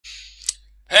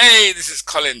Hey, this is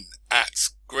Colin at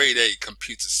Grade A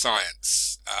Computer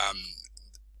Science.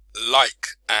 Like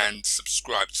and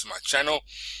subscribe to my channel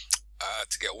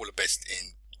to get all the best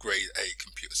in Grade A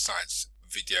Computer Science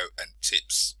video and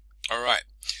tips. Alright,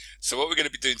 so what we're going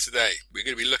to be doing today, we're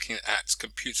going to be looking at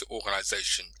computer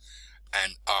organization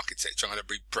and architecture. I'm going to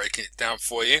be breaking it down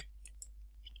for you.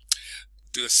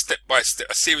 Do a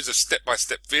series of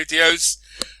step-by-step videos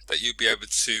that you'll be able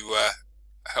to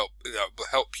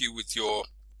help you with your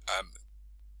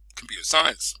computer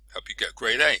science, help you get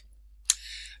grade A.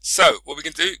 So what we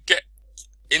can do,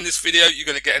 in this video you're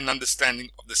going to get an understanding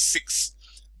of the 6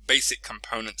 basic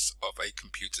components of a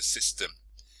computer system.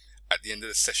 At the end of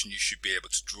the session you should be able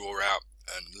to draw out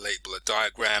and label a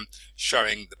diagram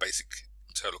showing the basic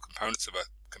internal components of a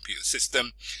computer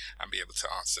system and be able to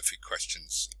answer a few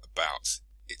questions about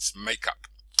its makeup.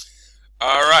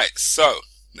 Alright, so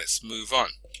let's move on.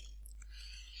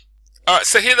 Alright,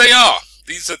 so here they are.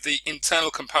 These are the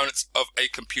internal components of a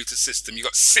computer system. You've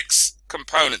got 6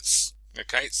 components,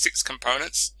 okay, 6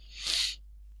 components.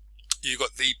 You've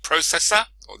got the processor,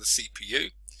 or the CPU.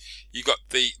 You've got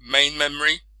the main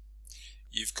memory.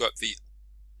 You've got the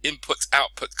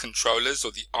input-output controllers,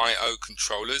 or the I/O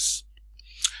controllers.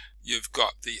 You've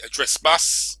got the address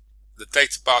bus, the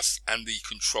data bus, and the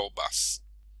control bus.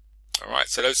 Alright,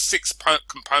 so those 6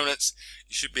 components,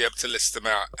 you should be able to list them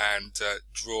out and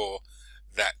draw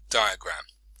that diagram.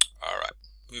 Alright,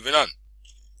 moving on.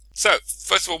 So,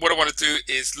 first of all, what I want to do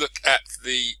is look at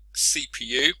the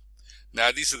CPU.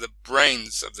 Now, these are the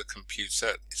brains of the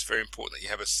computer. It's very important that you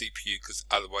have a CPU because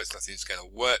otherwise nothing's going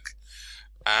to work.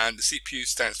 And the CPU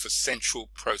stands for Central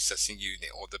Processing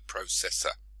Unit, or the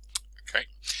processor. Okay,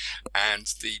 and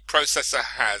the processor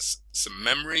has some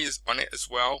memory on it as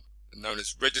well, known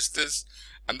as registers.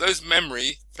 And that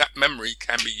memory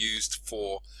can be used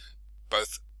for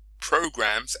both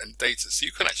programs and data. So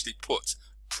you can actually put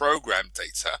program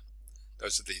data,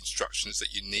 those are the instructions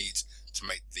that you need to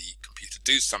make the computer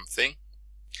do something,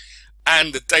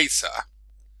 and the data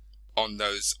on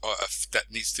those that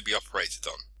needs to be operated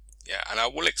on. Yeah, and I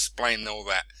will explain all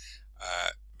that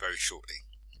very shortly.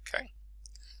 Okay,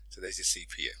 so there's your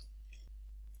CPU.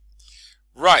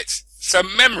 Right, so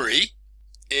memory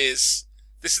is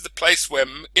the place where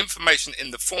information in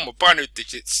the form of binary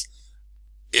digits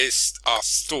are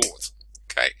stored.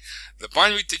 Okay, the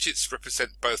binary digits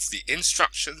represent both the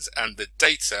instructions and the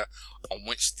data on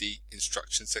which the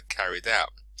instructions are carried out.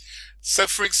 So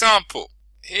for example,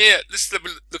 here, let's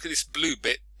look at this blue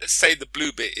bit. Let's say the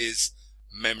blue bit is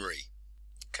memory.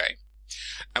 Okay,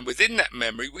 and within that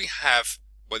memory we have,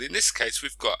 well, in this case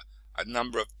we've got a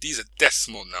number of, these are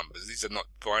decimal numbers, these are not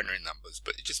binary numbers,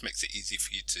 but it just makes it easy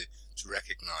for you to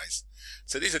recognize.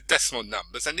 So these are decimal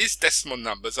numbers, and these decimal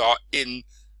numbers are in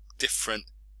different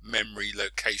memory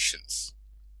locations.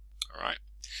 Alright,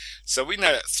 so we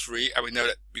know that 3 and we know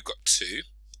that we've got 2,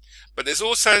 but there's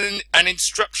also an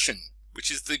instruction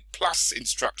which is the plus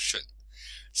instruction.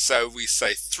 So we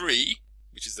say 3,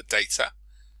 which is the data,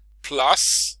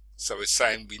 plus, so we're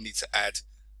saying we need to add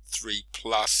 3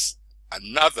 plus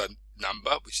another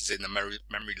number which is in the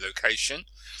memory location.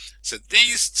 So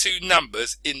these 2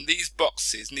 numbers in these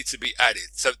boxes need to be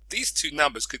added. So these 2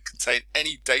 numbers could contain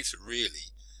any data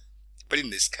really, but in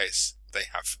this case they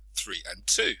have 3 and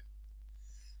 2.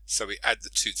 So we add the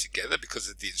 2 together because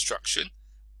of the instruction.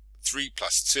 3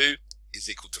 plus 2 is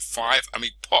equal to 5, and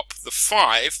we pop the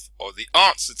 5, or the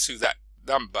answer to that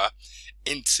number,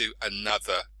 into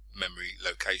another memory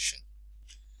location.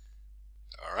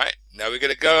 Alright, now we're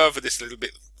going to go over this a little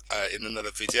bit in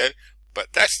another video, but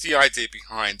that's the idea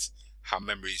behind how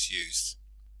memory is used.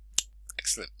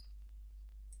 Excellent.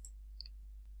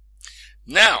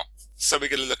 Now, so we're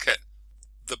going to look at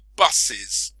the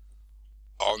buses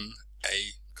on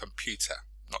a computer,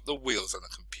 not the wheels on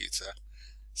a computer.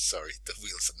 Sorry, the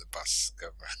wheels on the bus go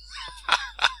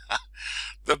around.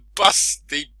 the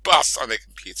bus on a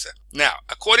computer. Now,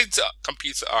 according to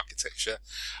computer architecture,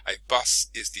 a bus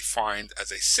is defined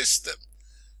as a system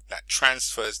that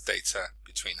transfers data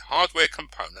between hardware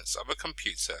components of a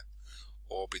computer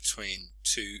or between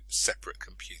 2 separate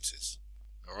computers.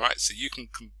 Alright, so you can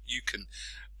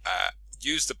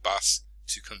use the bus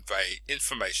to convey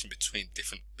information between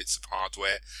different bits of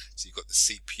hardware. So you've got the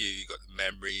CPU, you've got the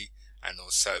memory, and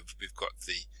also we've got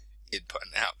the input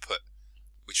and output,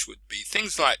 which would be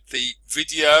things like the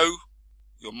video,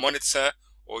 your monitor,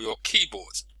 or your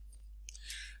keyboard.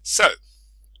 So,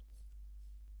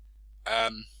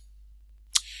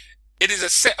 it is a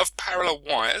set of parallel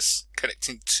wires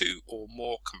connecting 2 or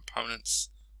more components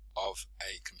of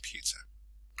a computer.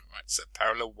 Right, so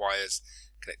parallel wires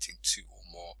connecting 2 or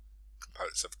more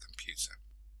components of a computer.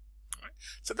 Right.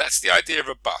 So that's the idea of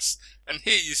a bus. And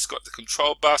here you've got the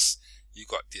control bus, you've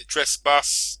got the address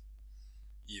bus,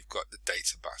 you've got the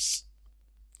data bus.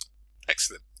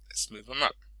 Excellent. Let's move on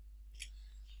up.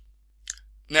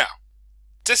 Now,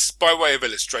 just by way of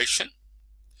illustration,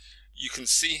 you can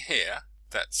see here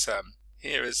that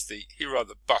here are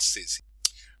the buses.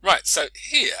 Right, so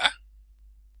here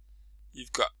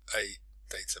you've got a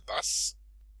data bus.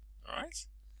 All right.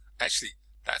 Actually,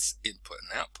 that's input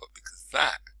and output, because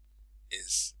that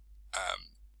is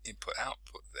input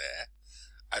output there.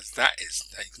 As that is,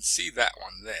 now you can see that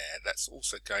one there. That's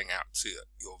also going out to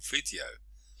your video.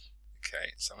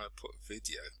 Okay, so I'm going to put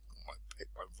video.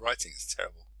 My writing is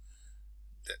terrible.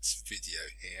 That's video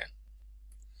here.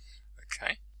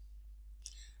 Okay,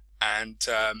 and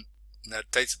now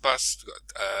data bus. We've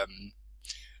got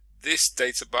this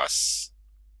data bus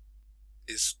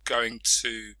is going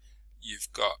to.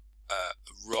 You've got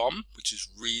ROM, which is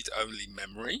read-only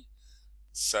memory.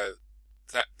 So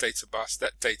that data bus,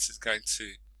 that data is going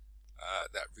to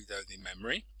that read-only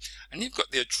memory, and you've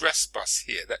got the address bus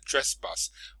here. That address bus,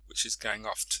 which is going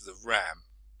off to the RAM,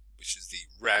 which is the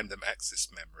random access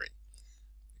memory.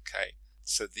 Okay,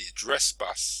 so the address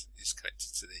bus is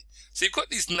connected to the. So you've got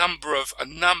a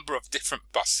number of different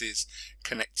buses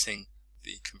connecting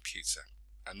the computer,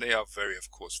 and they are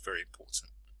of course, very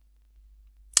important.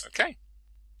 Okay,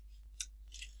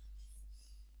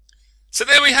 so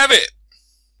there we have it.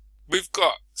 We've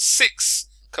got 6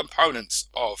 components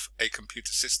of a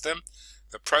computer system: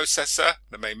 the processor,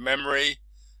 the main memory,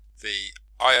 the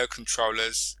I/O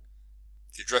controllers,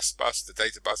 the address bus, the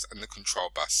data bus, and the control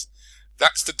bus.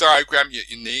 That's the diagram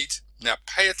you need. Now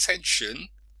pay attention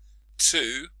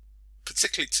to,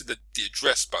 particularly to the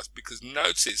address bus, because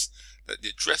notice that the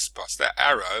address bus, that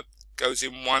arrow, goes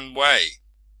in one way.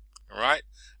 All right.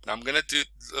 Now I'm going to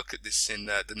look at this in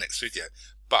the next video,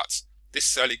 but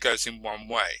this only goes in one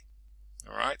way.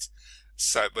 All right.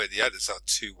 So, but the others are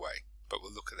two-way. But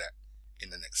we'll look at that in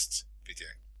the next video.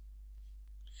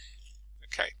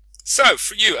 Okay. So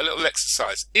for you, a little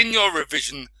exercise in your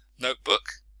revision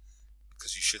notebook,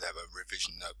 because you should have a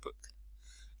revision notebook.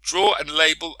 Draw and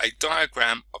label a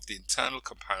diagram of the internal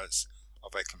components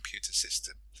of a computer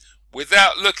system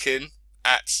without looking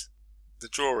at the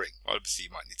drawing. Obviously,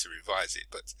 you might need to revise it,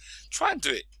 but try and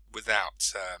do it without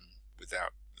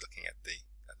looking at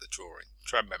the drawing.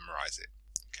 Try and memorize it.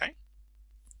 Okay.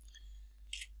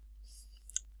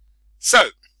 So,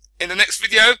 in the next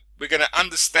video, we're going to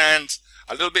understand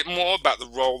a little bit more about the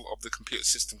role of the computer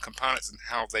system components and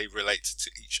how they relate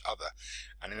to each other.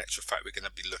 And in actual fact, we're going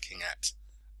to be looking at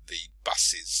the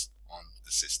buses on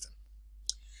the system.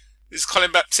 This is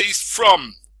Colin Baptiste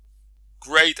from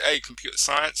Grade A Computer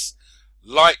Science.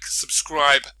 Like,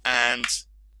 subscribe, and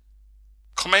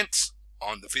comment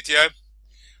on the video.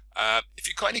 If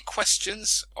you've got any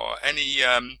questions or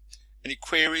any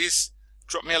queries,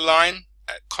 drop me a line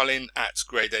at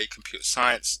colin@Grade A Computer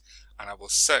Science, and I will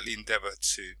certainly endeavour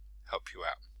to help you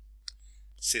out.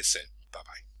 See you soon. Bye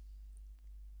bye.